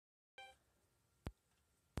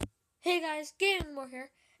Hey guys, Gaming More here,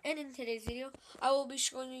 and in today's video, I will be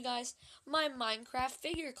showing you guys my Minecraft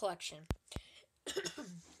figure collection.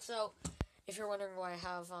 So, if you're wondering why I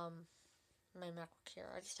have my MacBook here,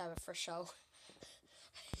 I just have it for show.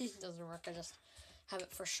 It doesn't work, I just have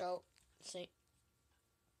it for show. See,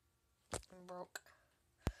 I'm broke.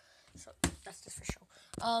 So, that's just for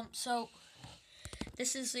show. So,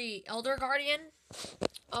 this is the Elder Guardian,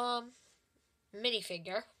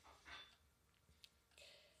 minifigure.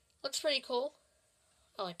 Looks pretty cool.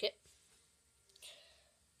 I like it.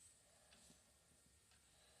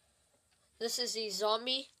 This is the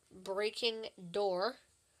zombie breaking door.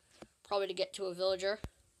 Probably to get to a villager.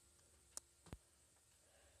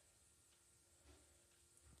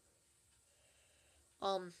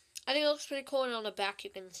 I think it looks pretty cool, and on the back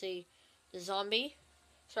you can see the zombie.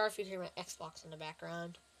 Sorry if you hear my Xbox in the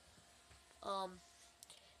background.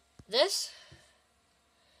 This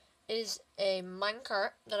is a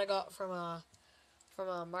minecart that I got from a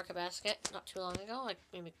Market Basket not too long ago, like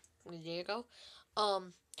maybe a day ago.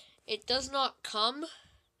 It does not come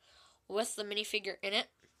with the minifigure in it.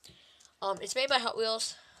 It's made by Hot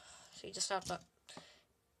Wheels, so you just have to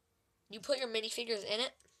put your minifigures in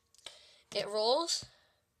it. It rolls.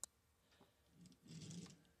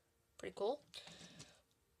 Pretty cool.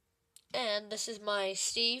 And this is my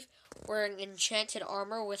Steve wearing enchanted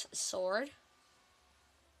armor with a sword.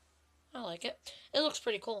 I like it. It looks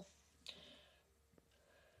pretty cool.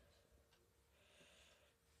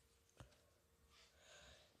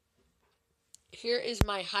 Here is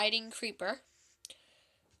my hiding creeper.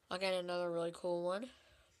 Again, another really cool one.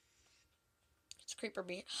 It's a creeper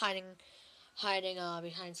hiding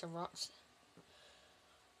behind some rocks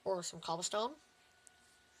or some cobblestone.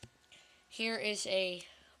 Here is a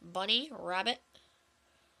bunny rabbit.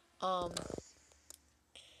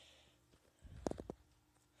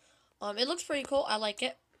 It looks pretty cool. I like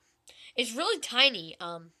it. It's really tiny.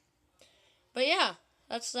 But yeah,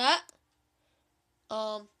 that's that.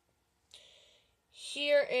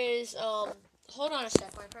 Here is, hold on a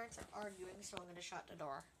sec. My parents are arguing, so I'm gonna shut the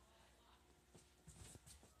door.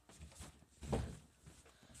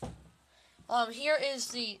 Here is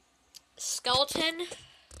the skeleton.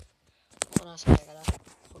 Hold on a second, I gotta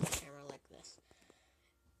hold the camera like this.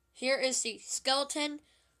 Here is the skeleton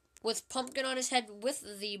with pumpkin on his head with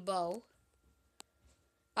the bow.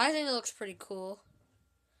 I think it looks pretty cool.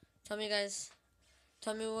 Tell me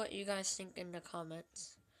what you guys think in the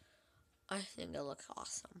comments. I think it looks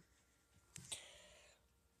awesome.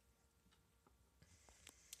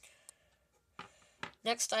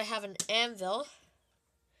 Next, I have an anvil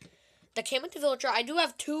that came with the villager. I do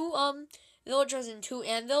have two villagers and two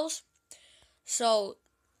anvils. So,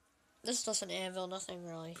 this is just an anvil, nothing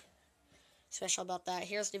really special about that.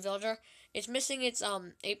 Here's the villager. It's missing its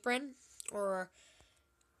apron or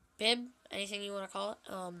bib, anything you want to call it.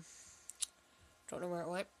 Don't know where it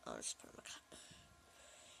went. I'll just put it in my cut.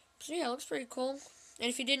 So yeah, it looks pretty cool. And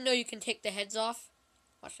if you didn't know, you can take the heads off.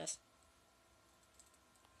 Watch this.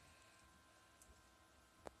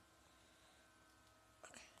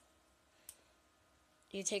 Okay.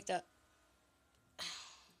 You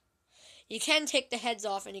can take the heads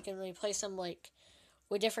off, and you can replace them like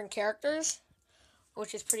with different characters,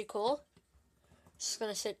 which is pretty cool. Just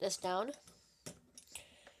gonna sit this down.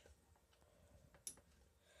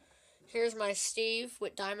 Here's my Steve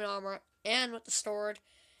with diamond armor and with the sword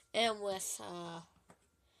and with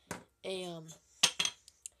a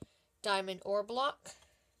diamond ore block.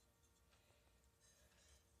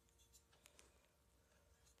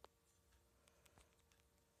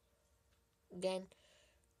 Again,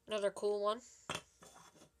 another cool one.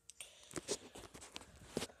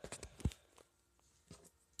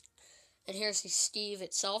 And here's the Steve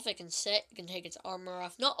itself. It can sit. You can take its armor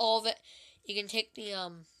off. Not all of it. You can take the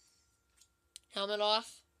helmet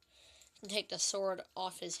off. You can take the sword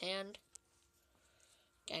off his hand.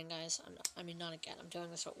 Again, guys, not again. I'm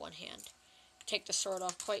doing this with one hand. Take the sword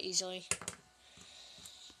off quite easily.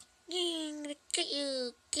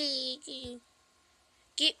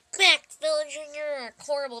 Get back, villager! You're a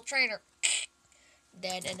horrible trainer.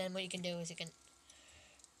 Dead. And then what you can do is you can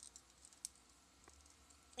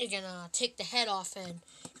take the head off and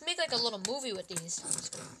make like a little movie with these.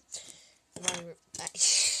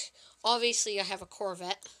 Obviously, I have a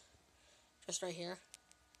Corvette just right here.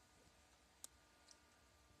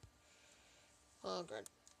 Oh, good.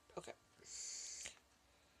 Okay.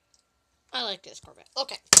 I like this Corvette.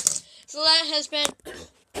 Okay. So that has been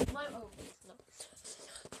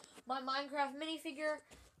my Minecraft minifigure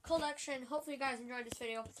collection. Hopefully you guys enjoyed this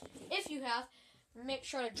video. If you have, make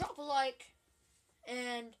sure to drop a like.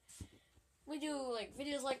 And we do like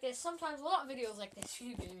videos like this. Sometimes a lot of videos like this. We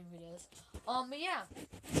do gaming videos. But yeah,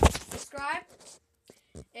 subscribe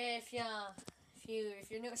if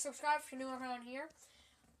you're new. Subscribe if you're new around here.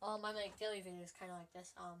 I make daily videos, kind of like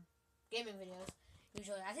this. Gaming videos.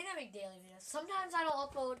 Usually, I think I make daily videos. Sometimes I don't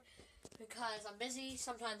upload because I'm busy.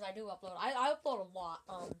 Sometimes I do upload. I upload a lot.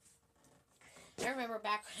 I remember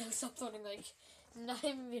back when I was uploading like 9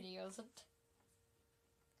 videos.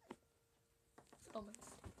 Oh my.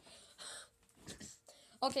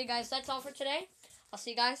 Okay, guys, that's all for today. I'll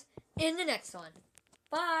see you guys in the next one.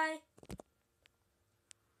 Bye.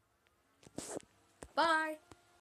 Bye.